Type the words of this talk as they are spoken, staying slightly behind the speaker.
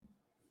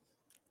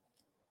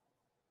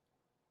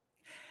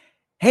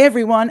Hey,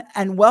 everyone,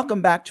 and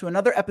welcome back to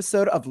another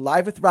episode of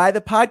Live with Rye, the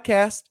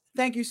podcast.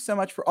 Thank you so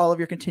much for all of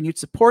your continued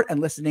support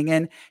and listening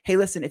in. Hey,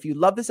 listen, if you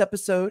love this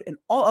episode and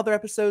all other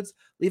episodes,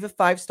 leave a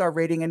 5-star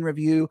rating and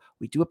review.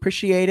 We do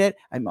appreciate it.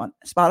 I'm on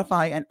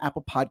Spotify and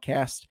Apple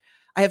Podcast.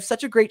 I have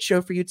such a great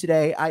show for you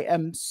today. I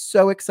am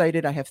so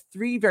excited. I have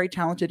 3 very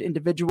talented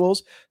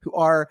individuals who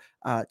are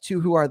 2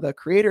 who are the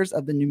creators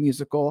of the new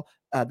musical,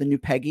 The New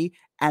Peggy,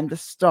 and the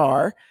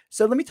star.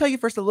 So let me tell you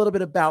first a little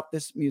bit about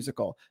this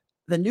musical.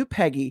 The New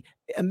Peggy,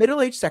 a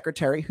middle-aged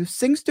secretary who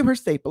sings to her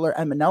stapler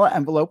and manila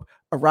envelope,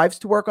 arrives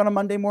to work on a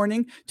Monday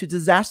morning to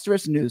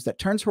disastrous news that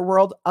turns her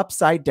world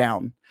upside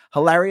down.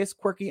 Hilarious,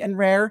 quirky, and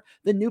rare,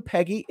 The New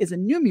Peggy is a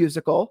new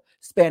musical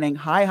spanning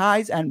high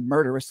highs and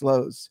murderous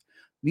lows.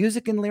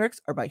 Music and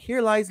lyrics are by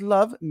Here Lies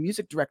Love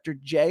music director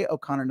J.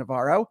 O'Connor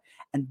Navarro,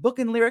 and book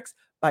and lyrics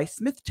by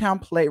Smithtown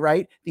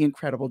playwright, the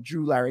incredible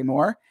Drew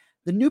Larrimore.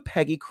 The New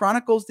Peggy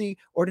chronicles the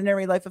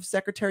ordinary life of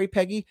Secretary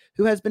Peggy,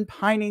 who has been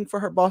pining for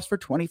her boss for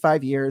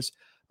 25 years.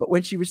 But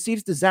when she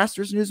receives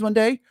disastrous news one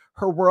day,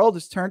 her world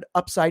is turned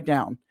upside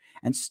down.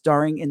 And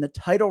starring in the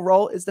title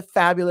role is the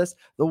fabulous,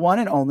 the one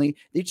and only,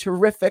 the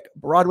terrific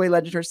Broadway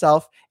legend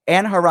herself,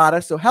 Anne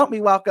HARADA. So help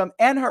me welcome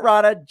Anne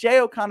HARADA,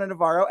 J. O'Connor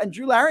Navarro, and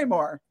Drew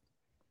Larrimore.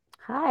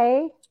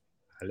 Hi.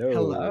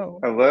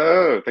 Hello.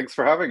 Hello. Thanks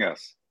for having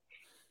us.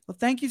 Well,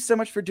 thank you so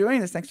much for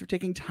doing this. Thanks for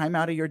taking time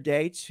out of your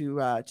day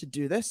to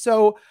do this.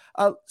 So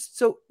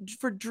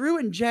for Drew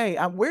and Jay,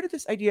 where did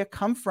this idea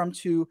come from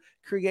to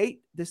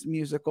create this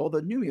musical,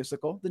 The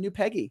New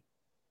Peggy?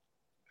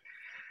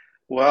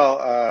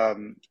 Well,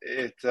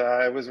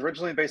 it was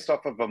originally based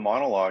off of a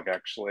monologue,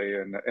 actually,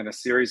 in a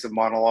series of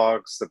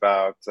monologues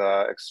about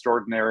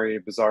extraordinary,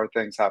 bizarre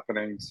things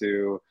happening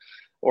to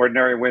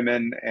ordinary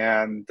women.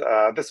 And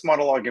this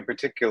monologue in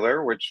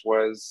particular, which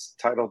was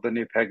titled The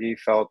New Peggy,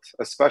 felt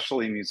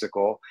especially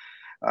musical.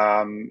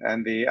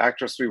 And the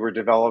actress we were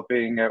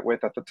developing it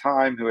with at the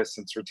time, who has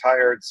since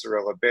retired,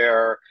 Cyrilla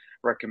Bear,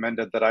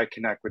 recommended that I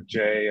connect with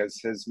Jay, as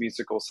his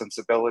musical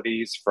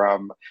sensibilities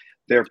from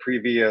their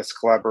previous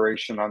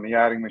collaboration on The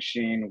Adding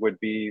Machine would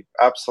be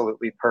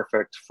absolutely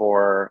perfect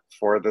for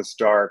this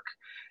dark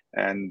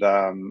and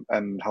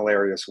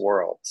hilarious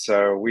world.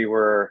 So we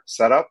were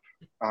set up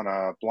on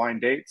a blind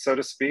date, so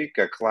to speak,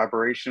 a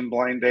collaboration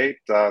blind date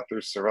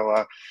through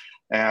Cyrilla.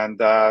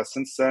 And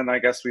since then, I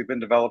guess we've been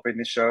developing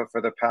the show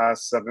for the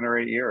past 7 or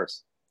 8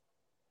 years.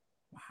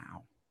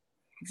 Wow.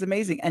 It's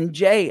amazing. And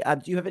Jay,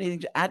 do you have anything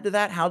to add to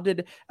that? How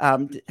did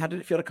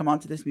it feel to come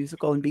onto this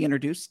musical and be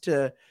introduced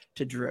to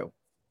Drew?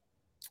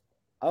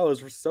 Oh,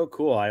 it was so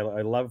cool.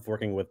 I love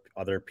working with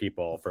other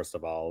people, first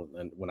of all,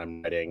 and when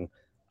I'm writing.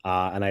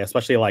 And I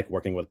especially like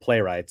working with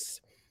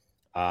playwrights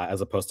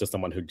as opposed to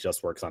someone who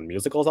just works on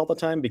musicals all the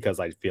time, because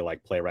I feel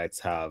like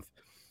playwrights have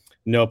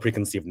no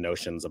preconceived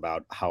notions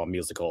about how a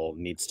musical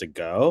needs to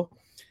go,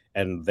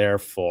 and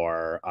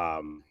therefore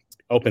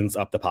opens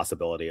up the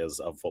possibilities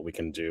of what we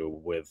can do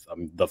with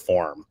the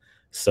form.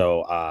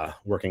 So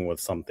working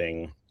with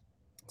something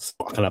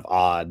kind of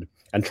odd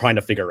and trying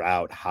to figure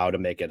out how to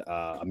make it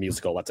a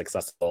musical that's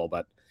accessible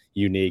but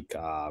unique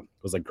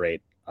was a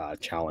great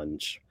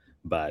challenge,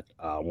 but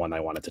one I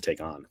wanted to take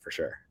on for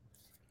sure.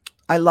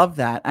 I love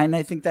that. And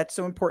I think that's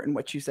so important,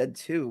 what you said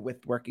too,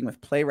 with working with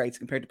playwrights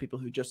compared to people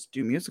who just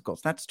do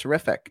musicals. That's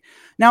terrific.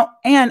 Now,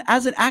 Anne,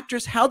 as an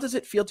actress, how does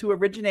it feel to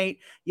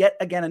originate yet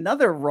again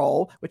another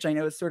role, which I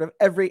know is sort of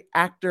every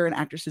actor and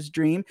actress's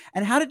dream?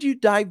 And how did you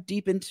dive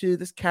deep into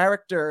this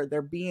character,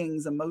 their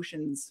beings,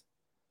 emotions,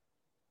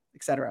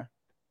 etc.?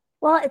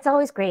 Well, it's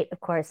always great, of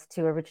course,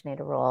 to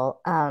originate a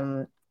role.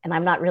 And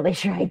I'm not really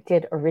sure I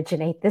did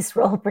originate this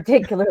role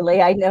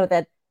particularly. I know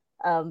that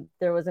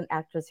there was an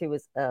actress who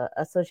was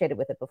associated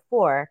with it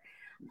before,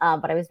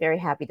 but I was very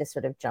happy to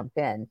sort of jump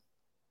in.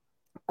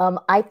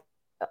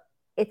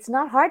 It's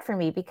not hard for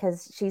me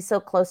because she's so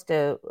close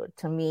to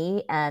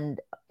me,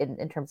 and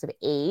in terms of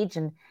age.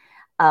 And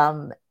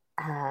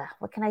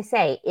what can I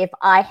say? If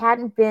I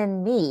hadn't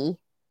been me,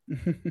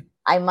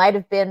 I might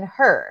have been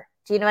her.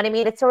 Do you know what I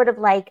mean? It's sort of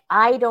like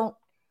I don't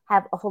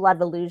have a whole lot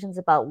of illusions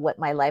about what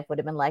my life would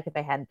have been like if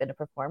I hadn't been a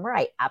performer.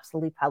 I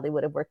absolutely probably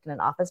would have worked in an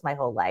office my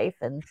whole life,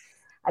 and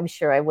I'm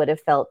sure I would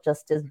have felt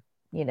just as,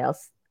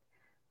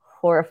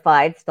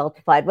 horrified,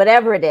 stultified,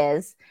 whatever it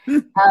is.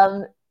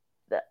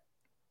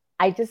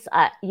 I just,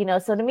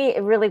 so to me,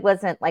 it really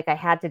wasn't like I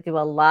had to do a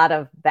lot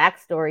of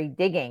backstory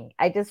digging.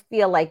 I just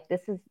feel like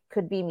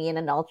could be me in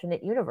an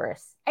alternate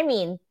universe. I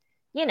mean,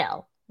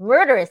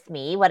 murderous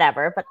me,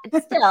 whatever, but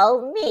it's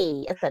still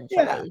me,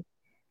 essentially.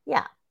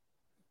 Yeah.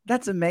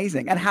 That's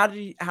amazing. And how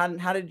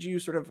did you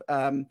sort of,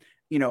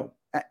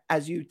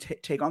 as you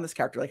take on this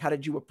character, like how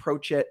did you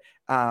approach it?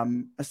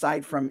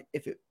 Aside from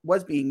if it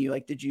was being you,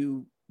 like, did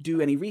you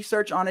do any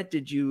research on it?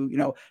 Did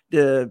you,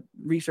 the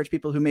research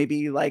people who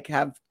maybe like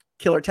have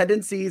killer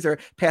tendencies or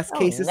past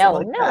cases? No.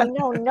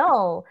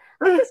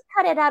 I just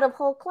cut it out of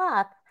whole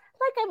cloth,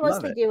 like I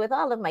mostly do with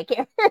all of my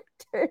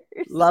characters.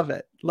 Love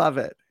it.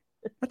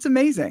 That's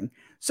amazing.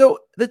 So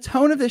the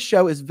tone of this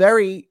show is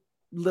very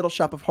Little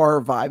Shop of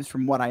Horror vibes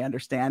from what I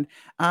understand.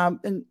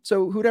 And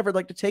so who'd ever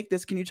like to take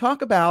this? Can you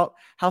talk about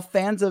how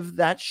fans of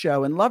that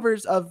show and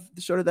lovers of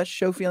sort of that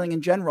show feeling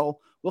in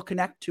general will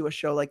connect to a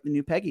show like The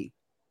New Peggy?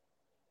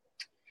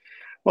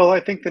 Well,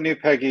 I think the new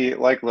Peggy,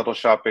 like Little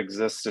Shop,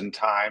 exists in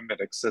time. It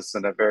exists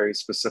in a very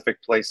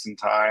specific place in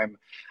time.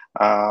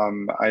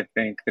 I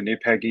think the new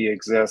Peggy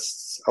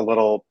exists a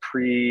little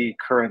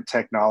pre-current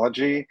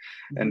technology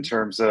in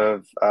terms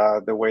of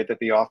the way that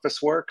the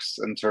office works,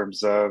 in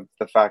terms of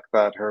the fact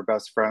that her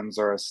best friends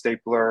are a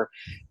stapler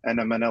and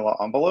a manila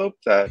envelope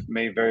that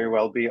may very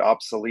well be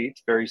obsolete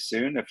very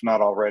soon, if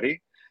not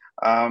already.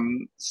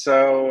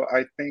 So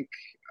I think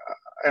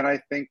and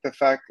I think the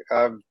fact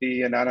of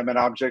the inanimate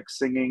object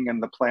singing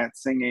and the plant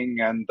singing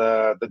and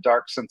the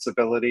dark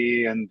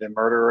sensibility and the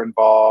murder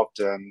involved,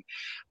 and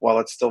while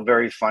it's still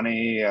very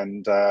funny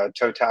and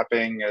toe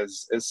tapping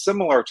is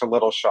similar to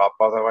Little Shop,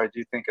 although I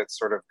do think it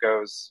sort of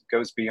goes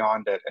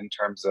beyond it in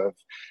terms of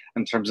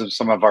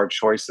some of our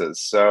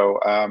choices. So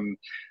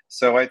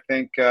so I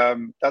think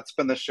that's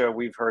been the show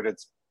we've heard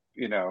it's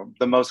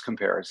the most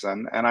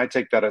comparison, and I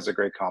take that as a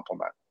great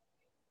compliment.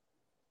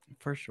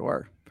 For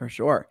sure, for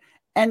sure.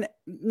 And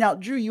now,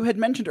 Drew, you had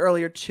mentioned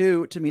earlier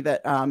too to me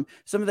that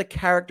some of the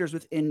characters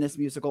within this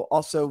musical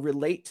also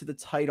relate to the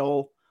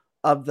title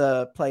of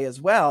the play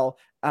as well.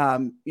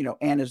 Anne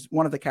is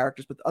one of the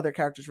characters, but the other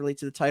characters relate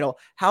to the title.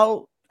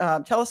 How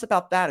tell us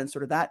about that and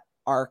sort of that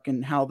arc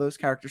and how those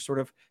characters sort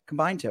of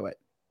combine to it.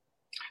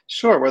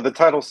 Sure. Well, the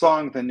title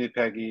song, The New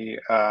Peggy,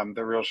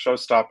 the real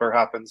showstopper,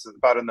 happens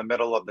about in the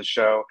middle of the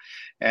show,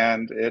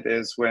 and it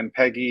is when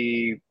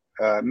Peggy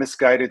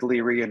misguidedly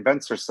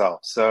reinvents herself.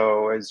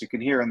 So as you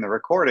can hear in the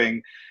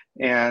recording,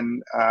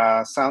 and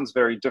sounds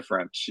very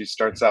different. She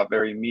starts out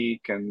very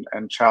meek and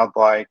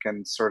childlike,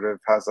 and sort of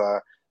has a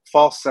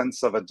false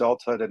sense of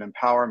adulthood and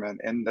empowerment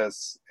in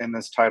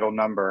this title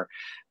number,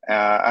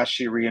 as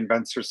she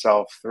reinvents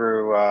herself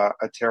through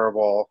a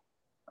terrible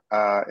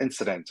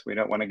incident. We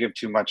don't want to give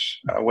too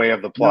much away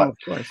of the plot. No, of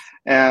course.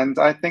 And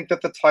I think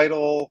that the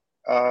title,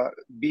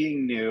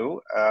 being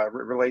new,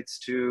 relates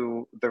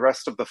to the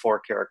rest of the four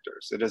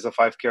characters. It is a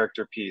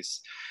 5-character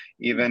piece.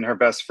 Even her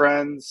best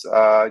friends,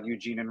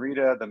 Eugene and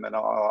Rita, the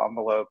manila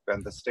envelope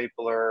and the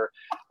stapler.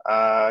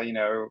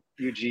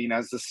 Eugene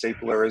as the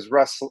stapler is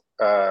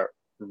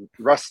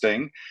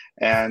rusting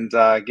and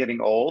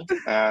getting old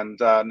and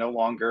no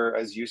longer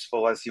as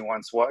useful as he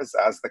once was,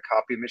 as the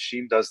copy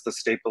machine does the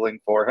stapling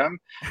for him.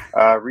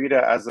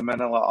 Rita as a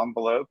manila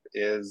envelope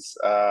is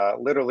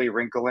literally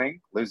wrinkling,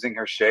 losing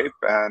her shape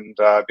and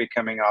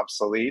becoming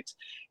obsolete.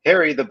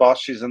 Harry, the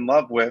boss she's in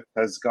love with,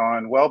 has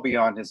gone well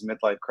beyond his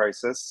midlife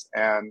crisis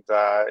and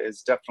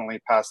is definitely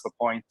past the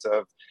point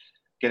of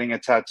getting a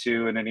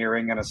tattoo and an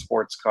earring and a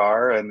sports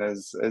car, and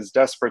is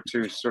desperate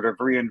to sort of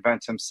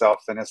reinvent himself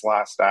in his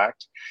last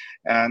act.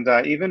 And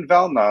even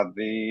Velna,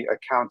 the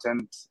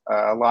accountant,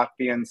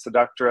 Latvian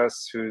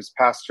seductress who's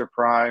past her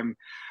prime,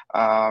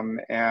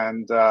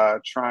 and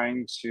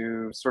trying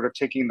to sort of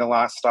taking the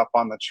last stop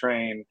on the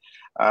train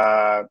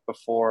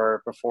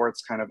before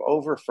it's kind of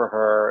over for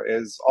her,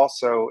 is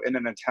also in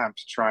an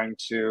attempt trying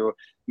to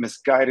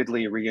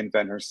misguidedly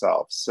reinvent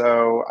herself.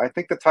 So I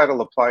think the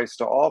title applies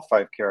to all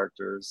 5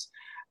 characters,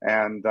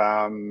 and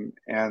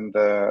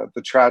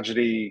the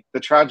tragedy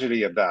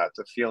of that,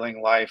 of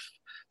feeling life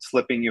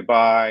slipping you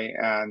by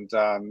and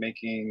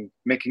making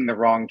the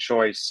wrong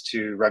choice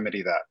to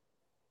remedy that.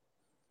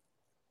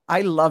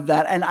 I love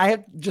that. And I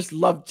have just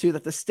loved too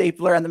that the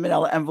stapler and the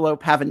manila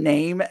envelope have a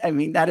name. I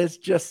mean, that is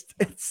just,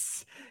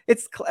 it's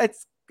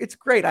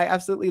great. I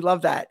absolutely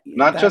love that.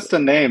 Not just a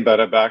name, but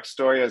a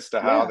backstory as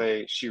to how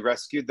she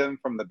rescued them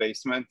from the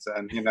basement.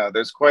 And,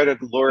 there's quite a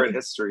lurid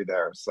history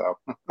there. So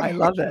I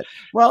love it.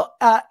 Well,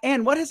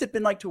 Anne, what has it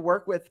been like to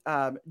work with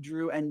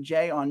Drew and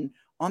Jay on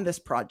this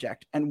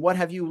project? And what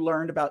have you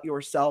learned about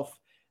yourself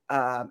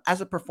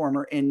as a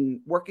performer in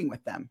working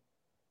with them?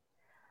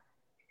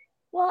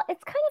 Well,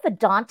 it's kind of a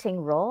daunting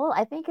role.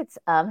 I think it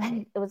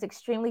was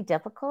extremely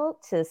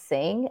difficult to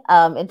sing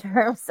in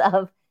terms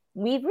of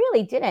we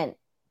really didn't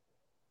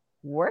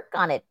work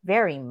on it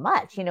very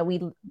much.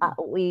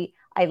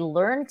 I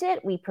learned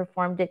it. We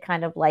performed it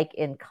kind of like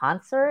in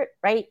concert,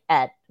 right,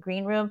 at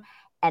Green Room,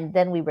 and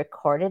then we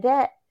recorded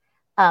it.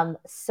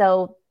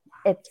 So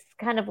it's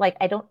kind of like,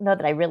 I don't know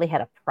that I really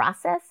had a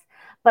process,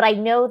 but I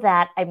know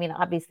that,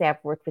 obviously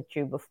I've worked with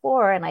Drew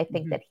before, and I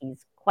think that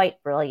he's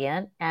quite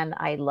brilliant, and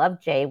I love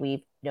Jay.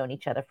 We've known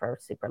each other for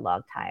a super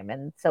long time.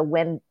 And so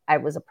when I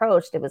was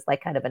approached, it was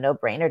like kind of a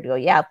no-brainer to go,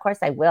 yeah, of course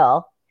I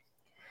will.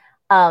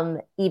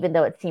 Even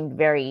though it seemed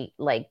very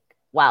like,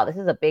 wow, this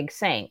is a big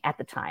thing at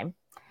the time.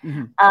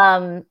 And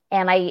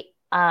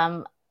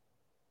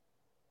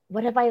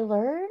what have I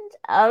learned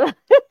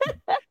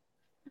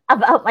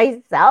about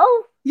myself?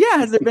 Yeah.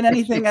 Has there been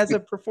anything as a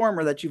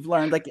performer that you've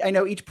learned? Like, I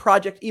know each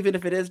project, even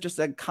if it is just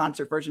a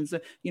concert version, so,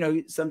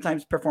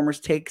 sometimes performers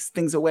take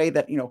things away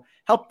that,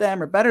 help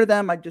them or better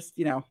them. I just,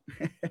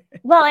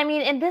 Well,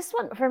 in this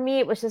one, for me,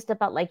 it was just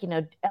about like,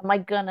 am I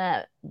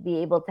gonna be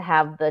able to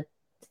have the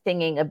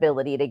singing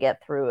ability to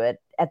get through it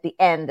at the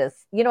end is,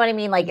 you know what I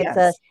mean? Like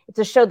Yes. it's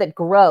a show that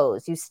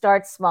grows. You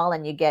start small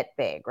and you get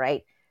big,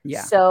 right?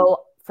 Yeah.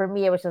 So for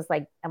me, it was just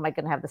like, am I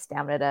going to have the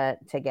stamina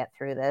to get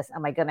through this?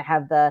 Am I going to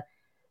have the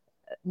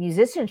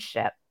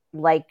musicianship,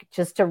 like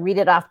just to read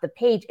it off the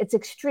page? It's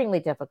extremely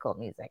difficult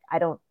music. I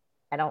don't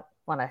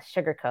want to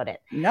sugarcoat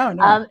it.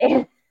 No.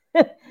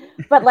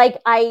 But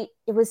like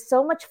it was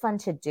so much fun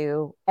to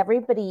do.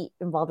 Everybody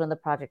involved in the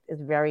project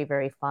is very,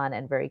 very fun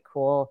and very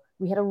cool.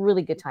 We had a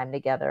really good time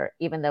together,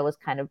 even though it was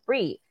kind of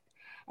brief.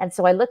 And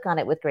so I look on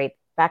it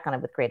back on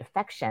it with great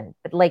affection.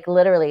 But like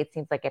literally, it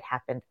seems like it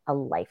happened a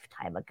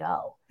lifetime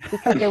ago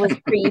because it was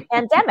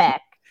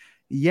pre-pandemic.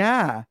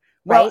 Yeah.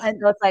 Well, right.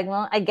 So it's like,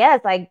 well, I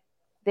guess I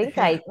think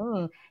I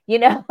was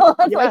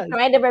like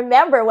trying to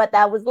remember what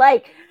that was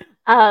like.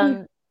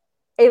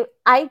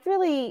 I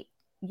really,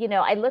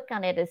 I look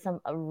on it as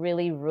a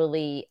really,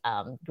 really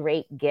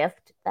great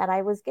gift that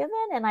I was given,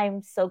 and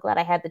I'm so glad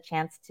I had the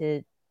chance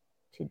to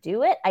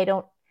do it. I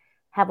don't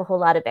have a whole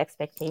lot of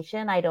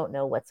expectation. I don't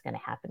know what's going to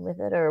happen with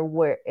it, or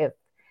where if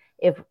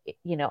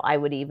I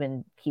would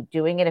even keep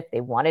doing it if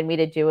they wanted me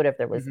to do it, if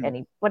there was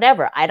any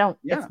whatever. I don't.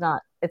 Yeah.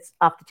 It's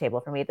off the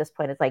table for me at this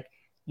point. It's like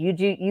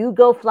you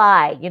go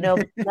fly.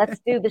 Let's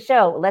do the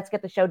show. Let's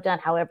get the show done.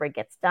 However it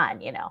gets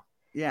done.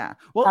 Yeah.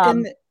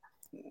 Well,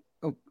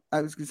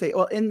 I was going to say,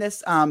 well, in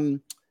this,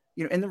 in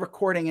the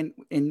recording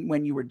and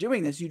when you were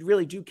doing this, you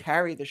really do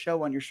carry the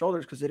show on your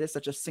shoulders because it is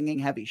such a singing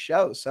heavy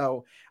show.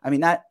 So, I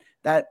mean,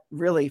 that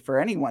really for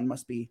anyone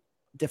must be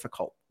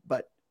difficult,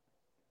 but.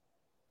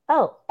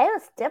 Oh, it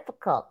was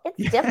difficult.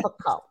 It's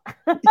difficult.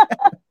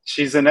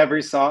 She's in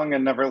every song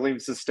and never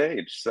leaves the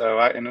stage. So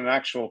in an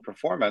actual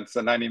performance,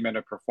 a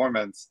 90-minute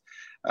performance,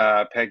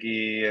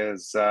 Peggy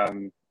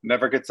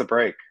never gets a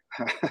break.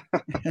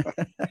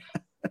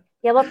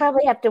 Yeah, we'll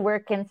probably have to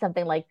work in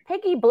something like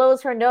Peggy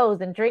blows her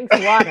nose and drinks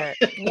water.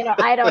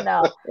 I don't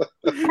know.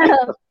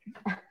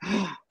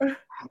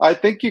 I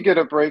think you get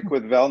a break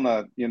with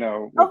Velna,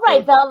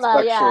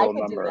 Velna. Yeah, I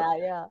could do that.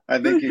 Yeah.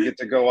 I think you get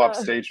to go off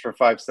stage for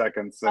 5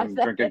 seconds and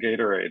drink a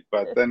Gatorade,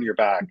 but then you're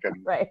back and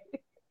right.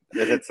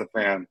 It hits the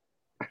fan.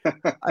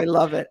 I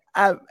love it.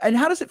 And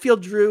how does it feel,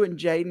 Drew and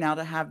Jay, now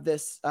to have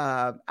this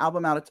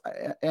album out?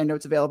 I know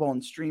it's available on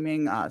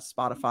streaming,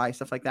 Spotify,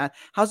 stuff like that.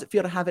 How does it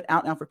feel to have it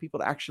out now for people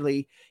to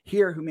actually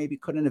hear who maybe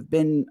couldn't have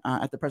been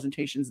at the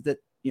presentations that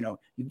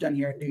you've done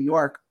here in New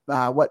York?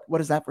 What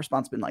has that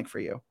response been like for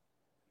you?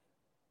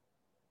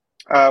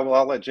 Well,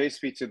 I'll let Jay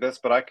speak to this,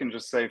 but I can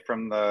just say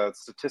from the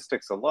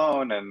statistics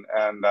alone, and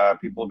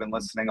people have been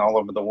listening all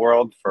over the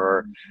world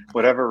for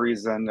whatever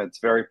reason. It's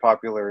very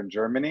popular in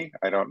Germany.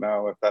 I don't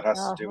know if that has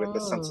to do with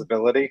the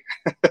sensibility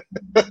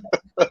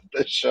of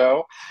the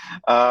show,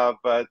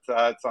 but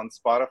it's on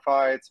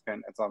Spotify. It's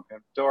on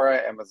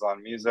Pandora,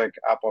 Amazon Music,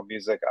 Apple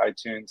Music,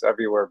 iTunes,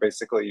 everywhere.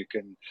 Basically,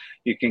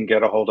 you can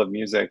get a hold of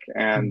music,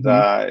 and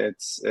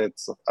it's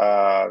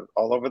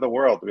all over the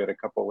world. We had a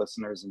couple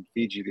listeners in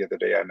Fiji the other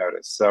day, I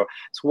noticed. So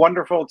it's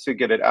wonderful to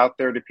get it out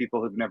there to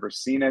people who've never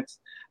seen it.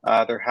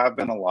 There have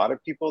been a lot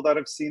of people that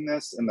have seen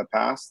this in the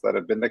past, that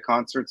have been to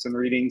concerts and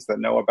readings, that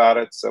know about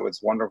it. So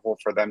it's wonderful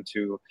for them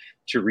to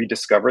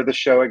rediscover the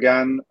show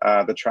again.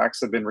 The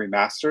tracks have been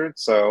remastered,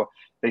 so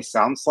they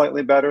sound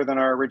slightly better than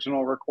our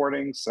original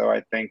recording. So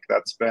I think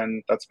that's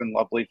been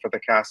lovely for the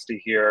cast to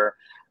hear.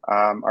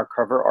 Our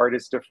cover art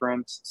is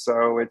different,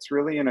 so it's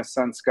really, in a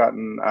sense,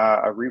 gotten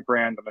a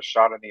rebrand and a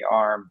shot in the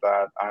arm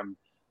that I'm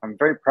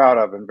very proud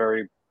of, and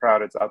very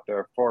proud it's out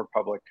there for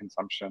public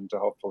consumption to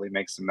hopefully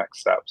make some next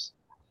steps.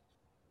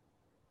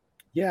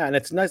 Yeah, and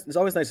it's nice. It's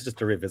always nice just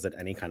to revisit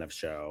any kind of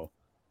show,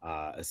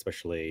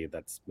 especially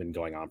that's been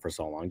going on for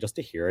so long, just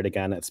to hear it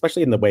again.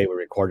 Especially in the way we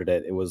recorded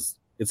it,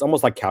 it's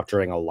almost like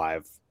capturing a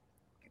live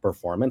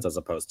performance as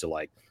opposed to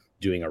like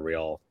doing a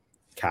real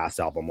cast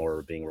album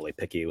or being really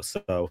picky.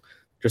 So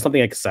there's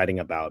something exciting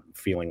about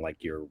feeling like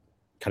you're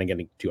kind of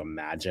getting to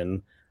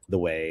imagine the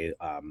way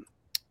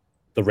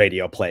the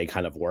radio play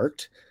kind of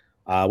worked,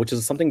 which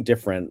is something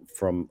different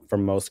from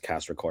most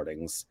cast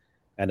recordings,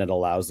 and it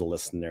allows the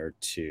listener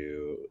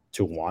to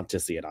want to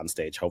see it on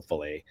stage,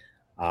 hopefully.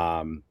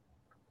 And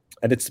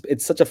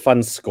it's such a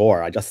fun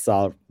score. I just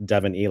saw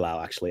Devin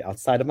Elau actually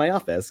outside of my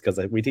office because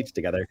we teach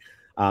together,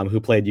 who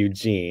played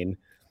Eugene,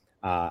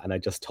 and I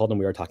just told him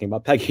we were talking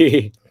about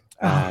Peggy,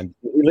 and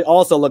he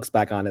also looks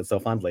back on it so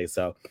fondly.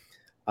 So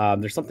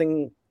there's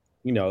something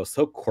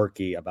so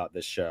quirky about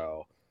this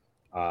show.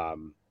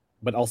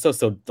 But also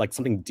so like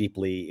something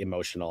deeply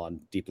emotional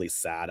and deeply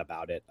sad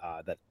about it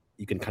that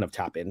you can kind of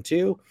tap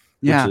into,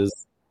 which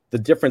is the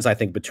difference, I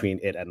think, between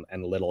it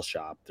and Little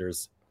Shop.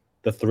 There's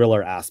the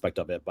thriller aspect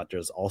of it, but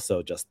there's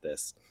also just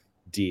this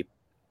deep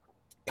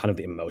kind of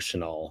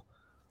emotional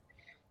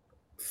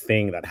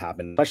thing that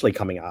happened, especially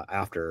coming out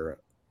after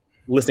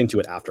listening to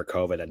it after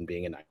COVID and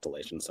being in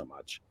isolation so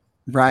much.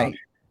 Right.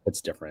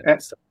 It's different.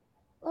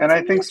 And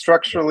I think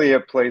structurally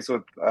it plays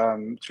with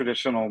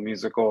traditional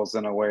musicals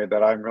in a way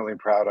that I'm really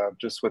proud of.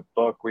 Just with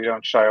Book, we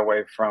don't shy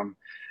away from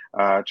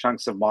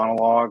chunks of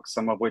monologue,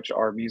 some of which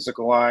are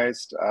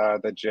musicalized,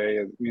 that Jay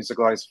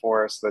musicalized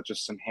for us, that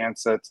just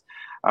enhance it.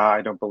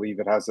 I don't believe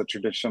it has a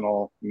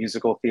traditional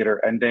musical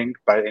theater ending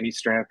by any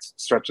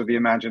stretch of the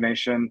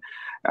imagination.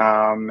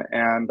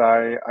 And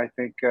I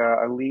think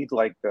a lead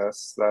like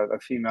this, a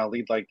female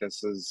lead like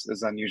this,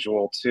 is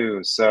unusual too.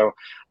 So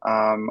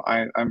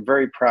I'm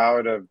very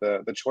proud of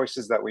the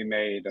choices that we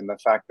made, and the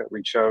fact that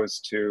we chose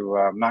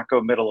to not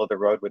go middle of the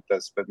road with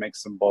this, but make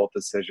some bold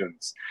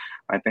decisions.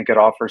 I think it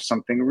offers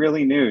something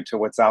really new to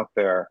what's out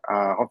there.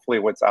 Hopefully,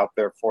 what's out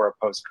there for a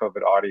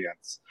post-COVID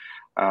audience.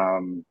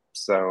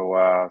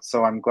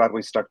 So I'm glad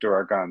we stuck to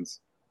our guns.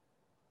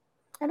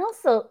 And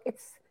also,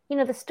 it's,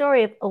 the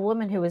story of a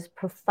woman who is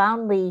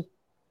profoundly,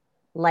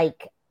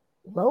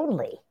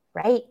 lonely,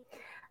 right?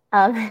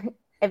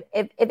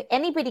 If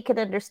anybody could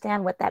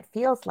understand what that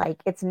feels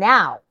like, it's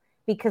now,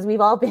 because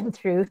we've all been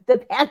through the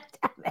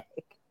pandemic.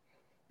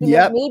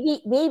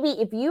 Maybe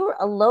if you were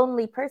a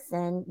lonely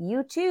person,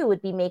 you too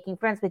would be making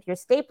friends with your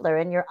stapler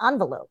and your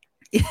envelope,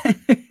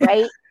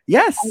 right?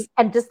 Yes.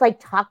 And just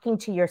talking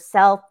to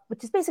yourself,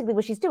 which is basically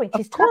what she's doing.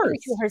 She's talking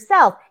to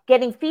herself,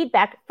 getting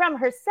feedback from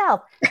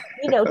herself,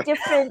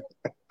 different.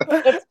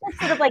 It's just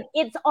sort of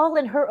it's all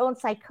in her own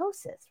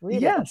psychosis, really,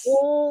 the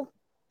whole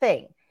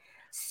thing.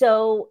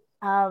 So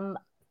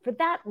for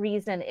that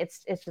reason,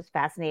 it's just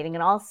fascinating.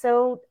 And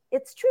also,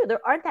 it's true,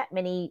 there aren't that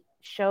many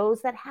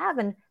shows that have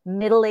a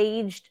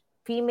middle-aged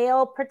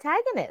female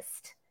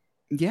protagonist.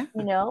 Yeah.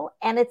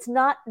 And it's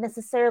not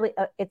necessarily,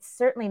 it's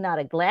certainly not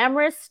a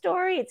glamorous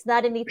story. It's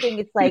not anything.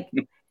 It's like,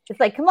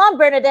 come on,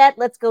 Bernadette,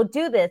 let's go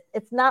do this.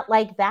 It's not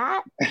like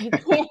that. You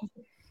can't,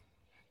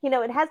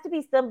 it has to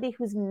be somebody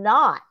who's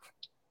not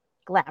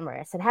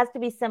glamorous. It has to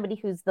be somebody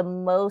who's the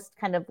most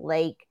kind of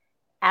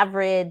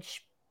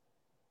average,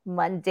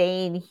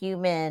 mundane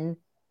human,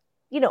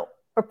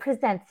 or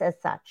presents as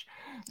such.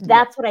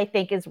 That's what I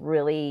think is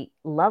really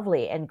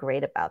lovely and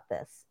great about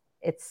this.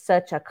 It's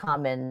such a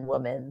common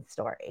woman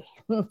story.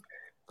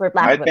 For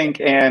Black I women.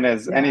 think Anne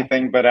is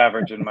anything but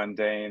average and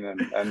mundane, and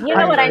you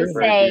know what I'm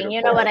saying.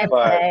 You know what I'm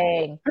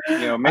saying.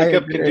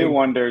 Makeup can do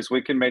wonders.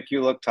 We can make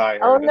you look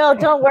tired. Oh no,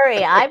 don't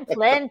worry. I'm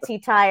plenty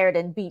tired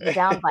and beaten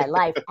down by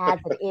life as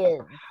it is.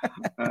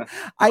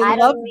 I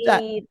don't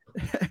need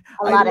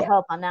a lot of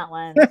help on that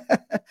one.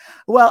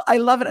 Well, I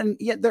love it, and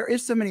yet there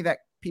is so many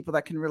people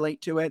that can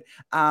relate to it.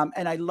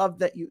 And I love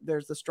that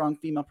there's a strong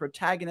female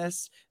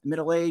protagonist,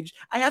 middle age.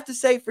 I have to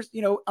say,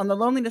 on the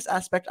loneliness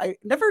aspect, I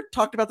never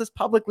talked about this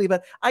publicly,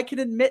 but I can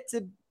admit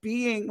to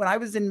being, when I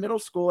was in middle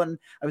school and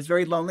I was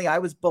very lonely, I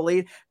was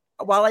bullied.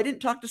 While I didn't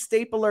talk to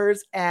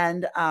staplers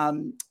and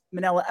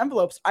manila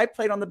envelopes, I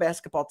played on the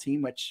basketball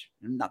team, which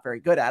I'm not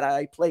very good at.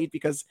 I played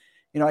because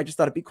I just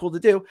thought it'd be cool to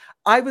do.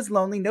 I was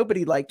lonely.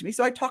 Nobody liked me.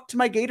 So I talked to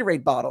my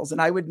Gatorade bottles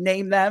and I would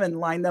name them and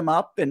line them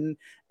up. And,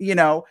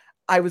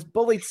 I was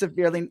bullied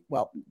severely,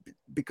 well,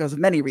 because of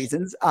many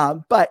reasons.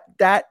 But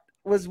that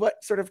was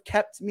what sort of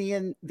kept me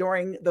in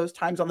during those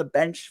times on the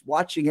bench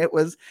watching it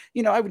was,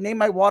 I would name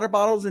my water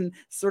bottles and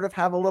sort of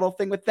have a little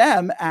thing with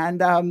them.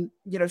 And,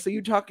 so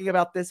you talking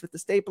about this with the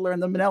stapler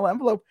and the manila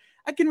envelope,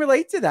 I can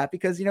relate to that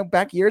because,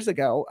 back years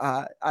ago,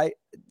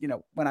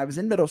 when I was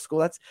in middle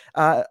school,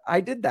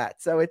 I did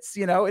that. So it's,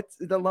 it's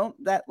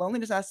that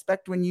loneliness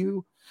aspect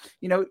when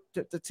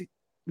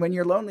when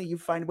you're lonely, you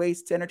find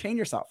ways to entertain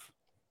yourself.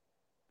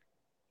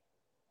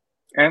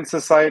 And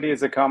society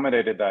has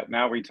accommodated that.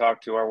 Now we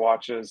talk to our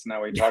watches.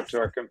 Now we talk to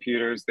our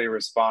computers. They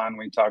respond.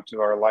 We talk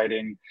to our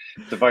lighting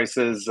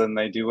devices and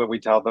they do what we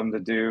tell them to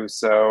do.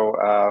 So,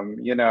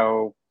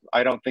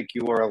 I don't think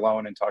you were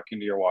alone in talking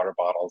to your water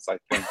bottles. I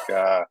think,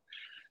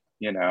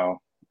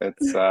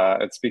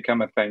 it's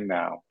become a thing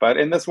now. But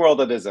in this world,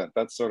 it isn't.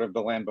 That's sort of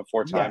the land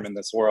before time in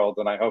this world.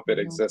 And I hope it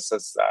exists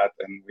as that.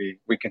 And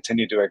we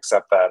continue to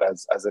accept that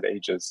as it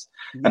ages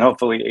and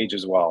hopefully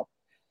ages well.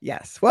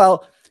 Yes.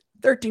 Well,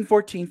 13,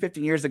 14,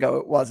 15 years ago,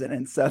 it wasn't.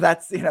 And so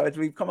that's,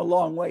 we've come a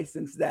long way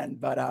since then.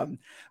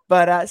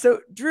 But so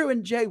Drew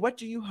and Jay, what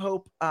do you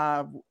hope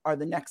are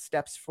the next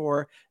steps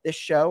for this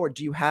show? Or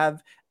do you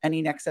have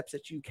any next steps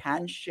that you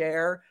can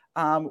share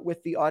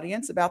with the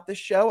audience about this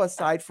show,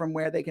 aside from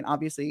where they can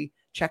obviously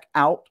check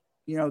out,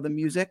 the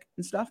music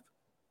and stuff?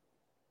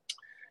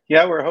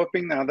 Yeah, we're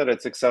hoping now that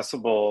it's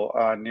accessible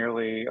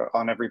nearly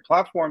on every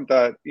platform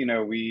that,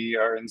 we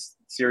are in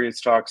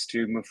serious talks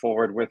to move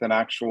forward with an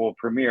actual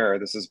premiere.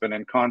 This has been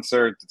in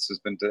concert. This has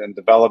been in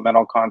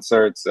developmental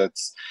concerts.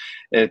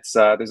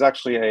 There's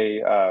actually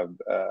a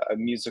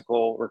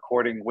musical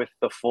recording with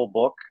the full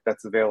book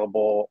that's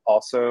available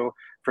also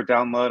for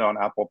download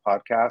on Apple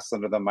Podcasts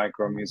under the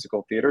Micro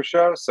Musical Theater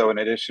Show. So in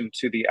addition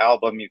to the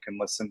album, you can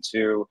listen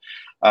to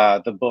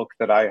the book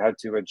that I had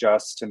to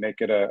adjust to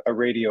make it a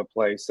radio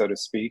play, so to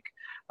speak.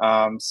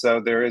 So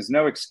there is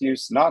no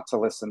excuse not to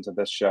listen to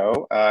this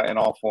show in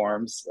all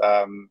forms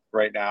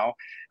right now.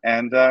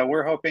 And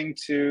we're hoping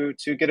to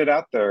get it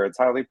out there. It's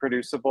highly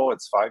producible.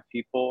 It's 5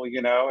 people,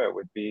 you know, it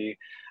would be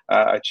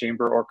a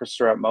chamber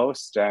orchestra at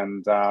most.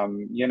 And,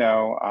 you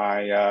know,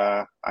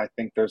 I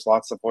think there's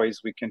lots of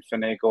ways we can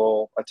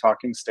finagle a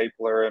talking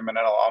stapler and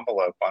manila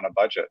envelope on a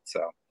budget.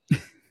 So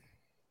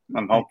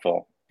I'm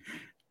hopeful.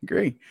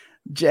 Agree.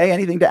 Jay,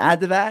 anything to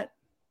add to that?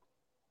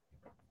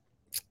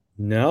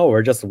 No,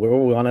 we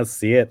want to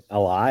see it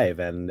alive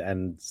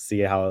and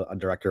see how a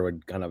director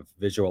would kind of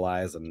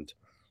visualize and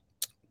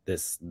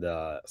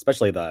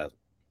especially the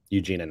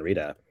Eugene and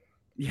Rita,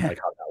 like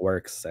how that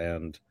works.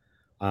 And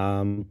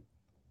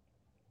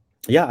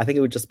yeah, I think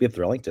it would just be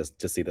thrilling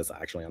to see this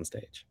actually on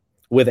stage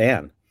with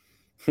Anne.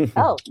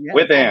 Oh,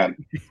 with Anne.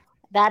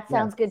 That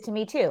sounds good to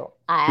me too.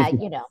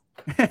 You know.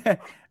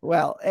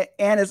 Well,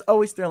 Anne is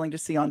always thrilling to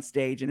see on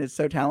stage and is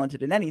so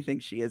talented in anything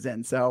she is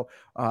in. So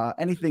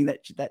anything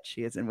that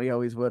she is in, we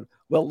always will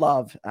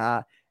love,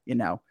 you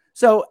know.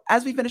 So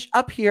as we finish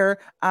up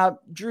here,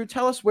 Drew,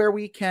 tell us where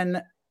we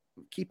can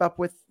keep up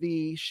with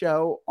the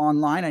show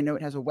online. I know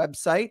it has a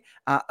website.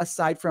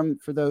 Aside from,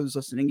 for those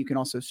listening, you can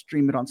also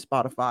stream it on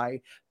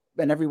Spotify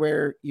and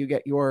everywhere you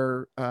get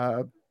your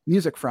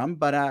music from.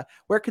 But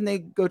where can they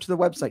go to the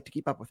website to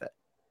keep up with it?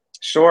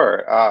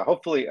 Sure.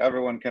 Hopefully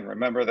everyone can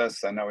remember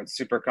this. I know it's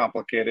super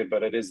complicated,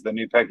 but it is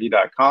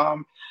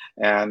thenewpeggy.com.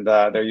 And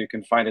there you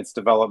can find its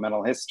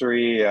developmental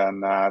history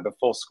and the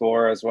full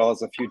score, as well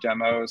as a few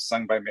demos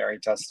sung by Mary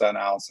Testa and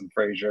Allison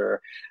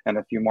Frazier and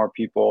a few more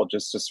people,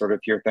 just to sort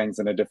of hear things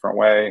in a different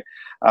way.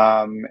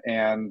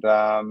 And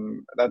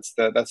that's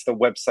the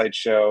website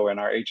show and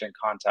our agent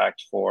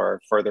contact for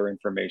further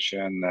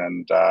information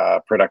and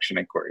production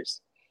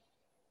inquiries.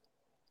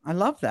 I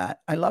love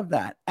that. I love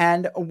that.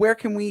 And where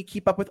can we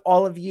keep up with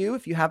all of you?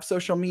 If you have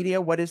social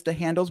media, what is the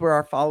handles where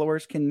our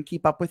followers can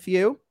keep up with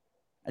you?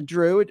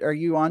 Drew, are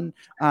you on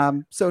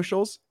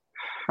socials?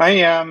 I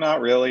am, not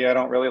really. I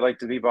don't really like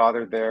to be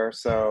bothered there.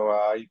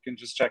 So you can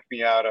just check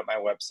me out at my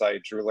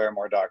website,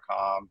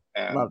 drewlarimore.com.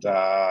 And,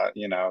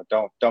 you know,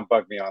 don't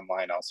bug me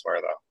online elsewhere,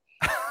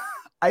 though.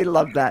 I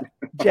love that.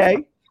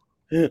 Jay?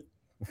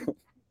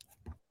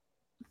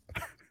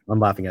 I'm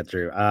laughing at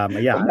Drew.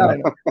 Yeah,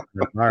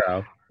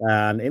 tomorrow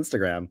on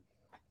Instagram.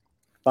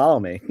 Follow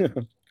me.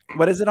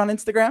 What is it on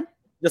Instagram?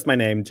 Just my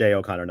name, J.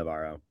 O'Connor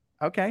Navarro.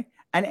 Okay.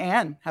 And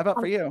Anne, how about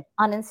for you?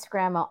 On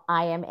Instagram,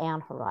 I am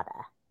Anne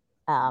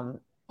HARADA.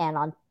 And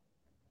on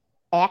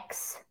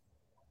X,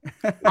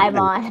 I'm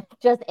on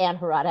just Anne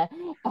HARADA.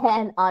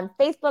 And on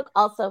Facebook,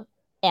 also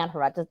Anne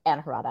HARADA, just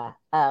Anne HARADA.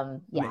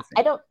 Yeah,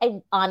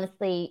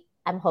 honestly,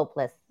 I'm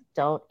hopeless.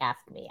 Don't ask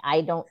me.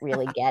 I don't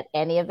really get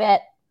any of it.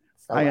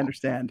 So I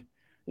understand.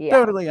 Yeah.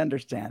 Totally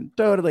understand.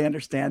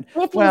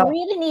 If you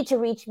really need to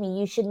reach me,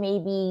 you should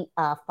maybe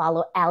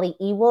follow Allie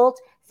Ewald,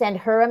 send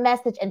her a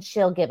message, and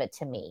she'll give it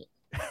to me.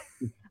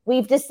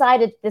 We've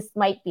decided this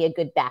might be a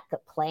good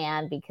backup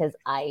plan because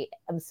I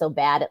am so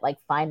bad at like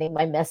finding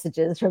my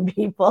messages from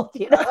people.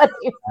 You know what I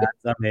mean?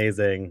 That's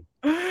amazing.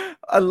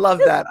 I love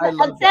that.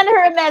 Send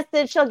her a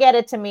message, she'll get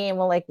it to me, and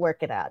we'll like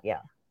work it out. Yeah.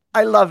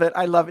 I love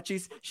it.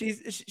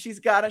 She's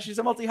got it. She's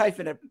a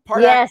multi-hyphenate,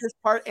 part actress,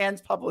 part Anne's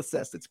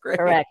publicist. It's great.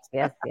 Correct.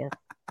 Yes.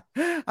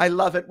 I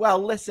love it. Well,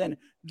 listen,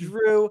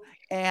 Drew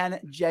and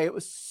Jay, it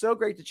was so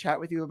great to chat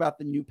with you about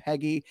the new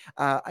Peggy.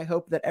 I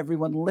hope that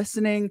everyone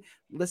listening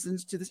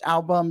listens to this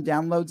album,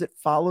 downloads it,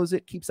 follows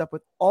it, keeps up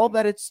with all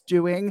that it's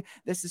doing.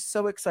 This is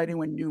so exciting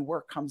when new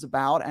work comes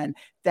about. And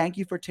thank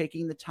you for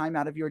taking the time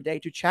out of your day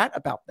to chat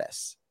about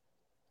this.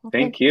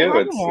 Thank you.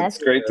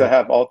 It's great to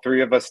have all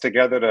 3 of us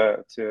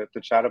together to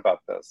chat about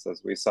this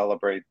as we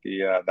celebrate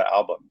the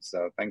album.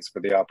 So thanks for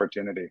the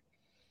opportunity.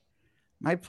 My pleasure.